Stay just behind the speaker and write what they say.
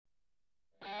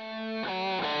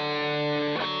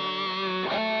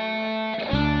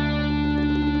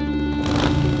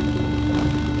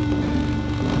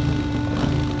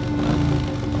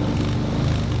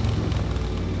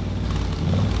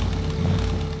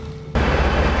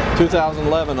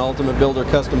2011 Ultimate Builder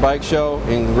Custom Bike Show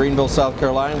in Greenville, South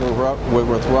Carolina. We're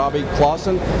with Robbie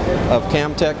Closson of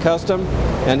Camtech Custom,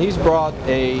 and he's brought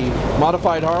a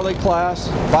modified Harley class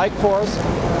bike for us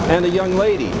and a young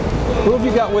lady. Who have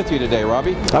you got with you today,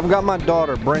 Robbie? I've got my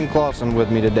daughter, Bryn Closson, with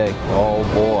me today. Oh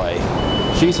boy.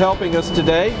 She's helping us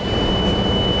today.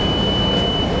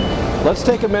 Let's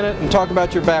take a minute and talk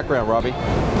about your background, Robbie.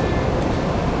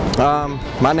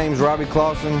 My name's Robbie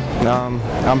Closson.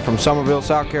 I'm from Summerville,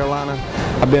 South Carolina.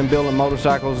 I've been building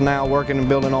motorcycles now, working and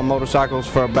building on motorcycles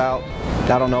for about,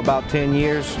 I don't know, about 10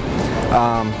 years.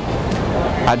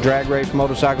 I drag raced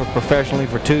motorcycles professionally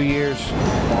for 2 years.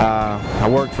 I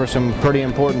worked for some pretty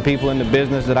important people in the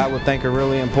business that I would think are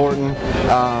really important.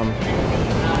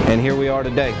 And here we are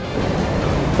today.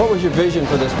 What was your vision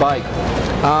for this bike?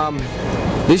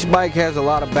 This bike has a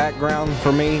lot of background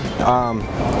for me.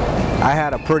 I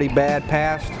had a pretty bad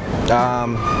past.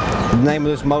 The name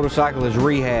of this motorcycle is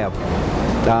Rehab.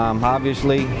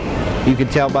 Obviously, you can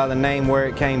tell by the name where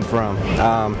it came from.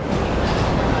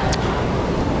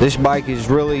 This bike is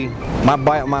really,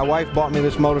 my wife bought me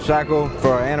this motorcycle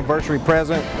for an anniversary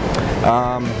present,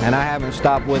 and I haven't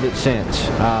stopped with it since.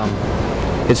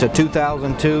 It's a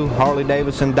 2002 Harley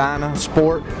Davidson Dyna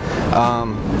Sport.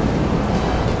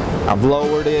 I've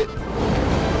lowered it,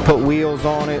 put wheels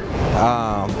on it,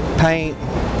 paint,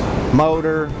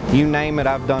 motor, you name it,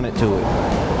 I've done it to it.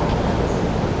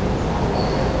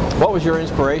 What was your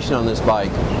inspiration on this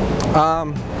bike?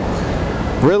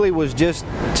 Really was just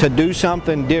to do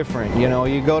something different. You know,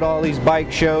 you go to all these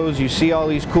bike shows, you see all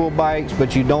these cool bikes,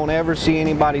 but you don't ever see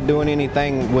anybody doing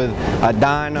anything with a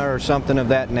Dyna or something of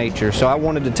that nature. So I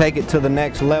wanted to take it to the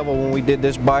next level when we did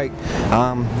this bike.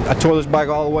 I tore this bike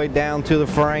all the way down to the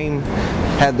frame.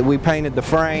 We painted the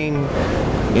frame,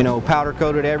 you know, powder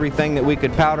coated everything that we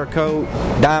could powder coat,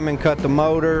 diamond cut the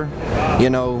motor.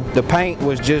 You know, the paint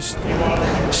was just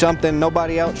something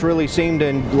nobody else really seemed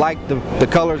to like the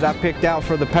colors I picked out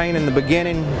for the paint in the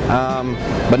beginning.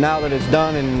 But now that it's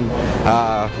done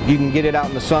and you can get it out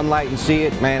in the sunlight and see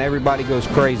it, man, everybody goes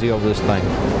crazy over this thing.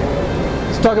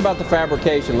 Let's talk about the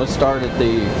fabrication. Let's start at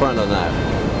the front of that.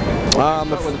 Start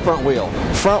with the front wheel.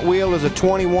 Front wheel is a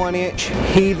 21-inch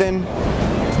Heathen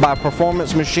by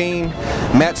Performance Machine,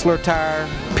 Metzler tire,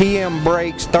 PM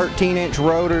brakes, 13-inch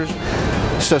rotors.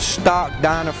 It's a stock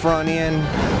Dyna front end,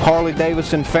 Harley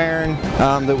Davidson fairing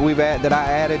that I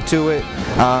added to it.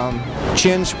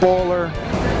 Chin spoiler,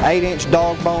 8-inch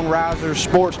dog bone risers,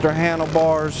 Sportster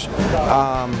handlebars,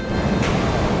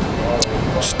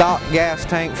 stock gas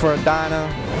tank for a Dyna,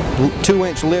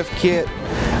 2-inch lift kit.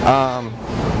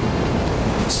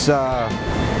 It's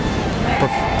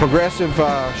progressive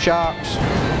shocks,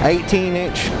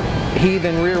 18-inch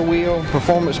Heathen rear wheel,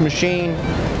 Performance Machine.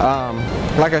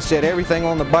 Like I said, everything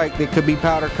on the bike that could be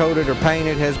powder coated or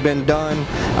painted has been done.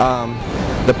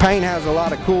 The paint has a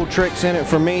lot of cool tricks in it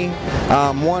for me.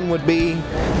 One would be,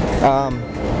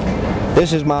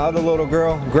 this is my other little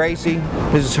girl, Gracie.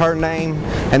 This is her name,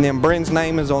 and then Bryn's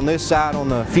name is on this side on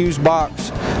the fuse box.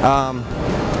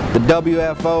 The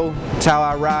WFO, it's how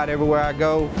I ride everywhere I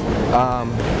go.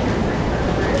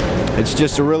 It's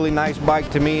just a really nice bike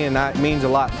to me, and that means a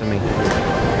lot to me.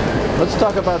 Let's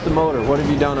talk about the motor. What have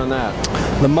you done on that?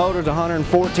 The motor's a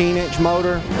 114-inch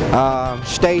motor,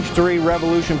 Stage 3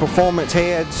 Revolution Performance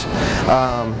heads,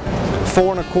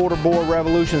 4 1/4 bore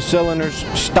Revolution cylinders,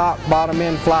 stock bottom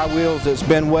end flywheels that's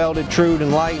been welded, trued,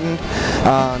 and lightened,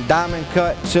 diamond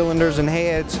cut cylinders and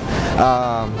heads,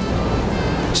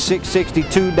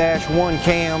 662-1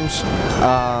 cams,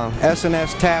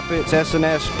 S&S tappets,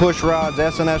 S&S push rods,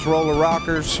 S&S roller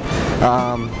rockers,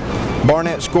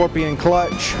 Barnett Scorpion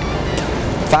clutch,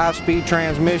 5-speed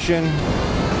transmission.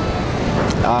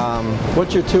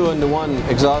 What's your 2-in-1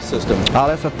 exhaust system?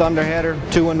 That's a Thunderheader,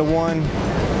 2-in-1.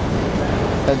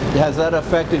 Has that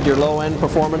affected your low-end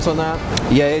performance on that?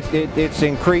 Yeah, it's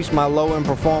increased my low-end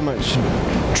performance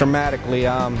dramatically.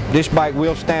 This bike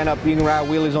will stand up. You can ride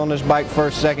wheelies on this bike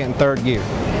first, second, and third gear.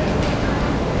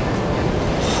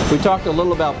 We talked a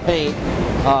little about paint.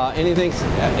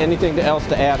 Anything else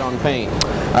to add on paint?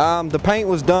 The paint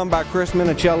was done by Chris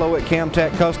Minicello at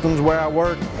Camtech Customs where I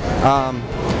work.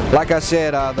 Like I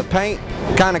said, the paint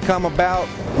kind of come about.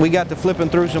 We got to flipping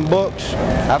through some books.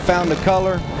 I found the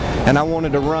color and I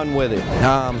wanted to run with it.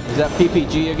 Is that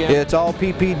PPG again? It's all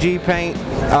PPG paint.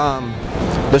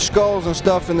 The skulls and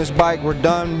stuff in this bike were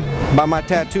done by my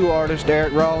tattoo artist,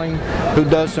 Eric Rawling, who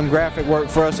does some graphic work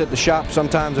for us at the shop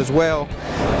sometimes as well.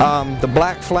 The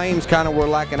black flames kind of were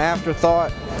like an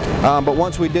afterthought, but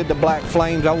once we did the black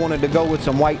flames, I wanted to go with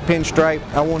some white pinstripe.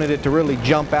 I wanted it to really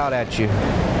jump out at you.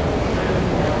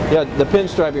 Yeah, the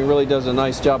pinstriping really does a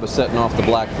nice job of setting off the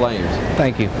black flames.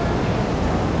 Thank you.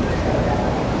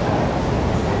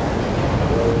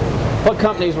 What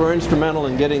companies were instrumental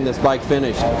in getting this bike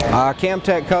finished?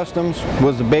 Camtech Customs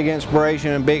was a big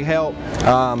inspiration and big help.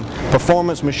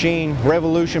 Performance Machine,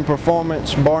 Revolution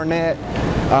Performance, Barnett,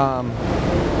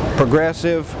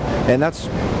 Progressive, and that's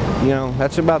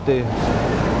about the...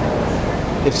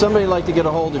 If somebody would like to get a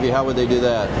hold of you, how would they do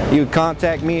that? You would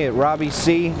contact me at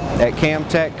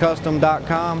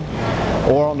robbiec@camtechcustom.com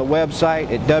or on the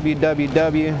website at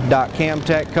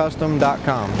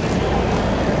www.camtechcustom.com.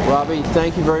 Robbie,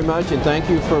 thank you very much, and thank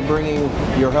you for bringing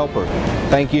your helper.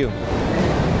 Thank you.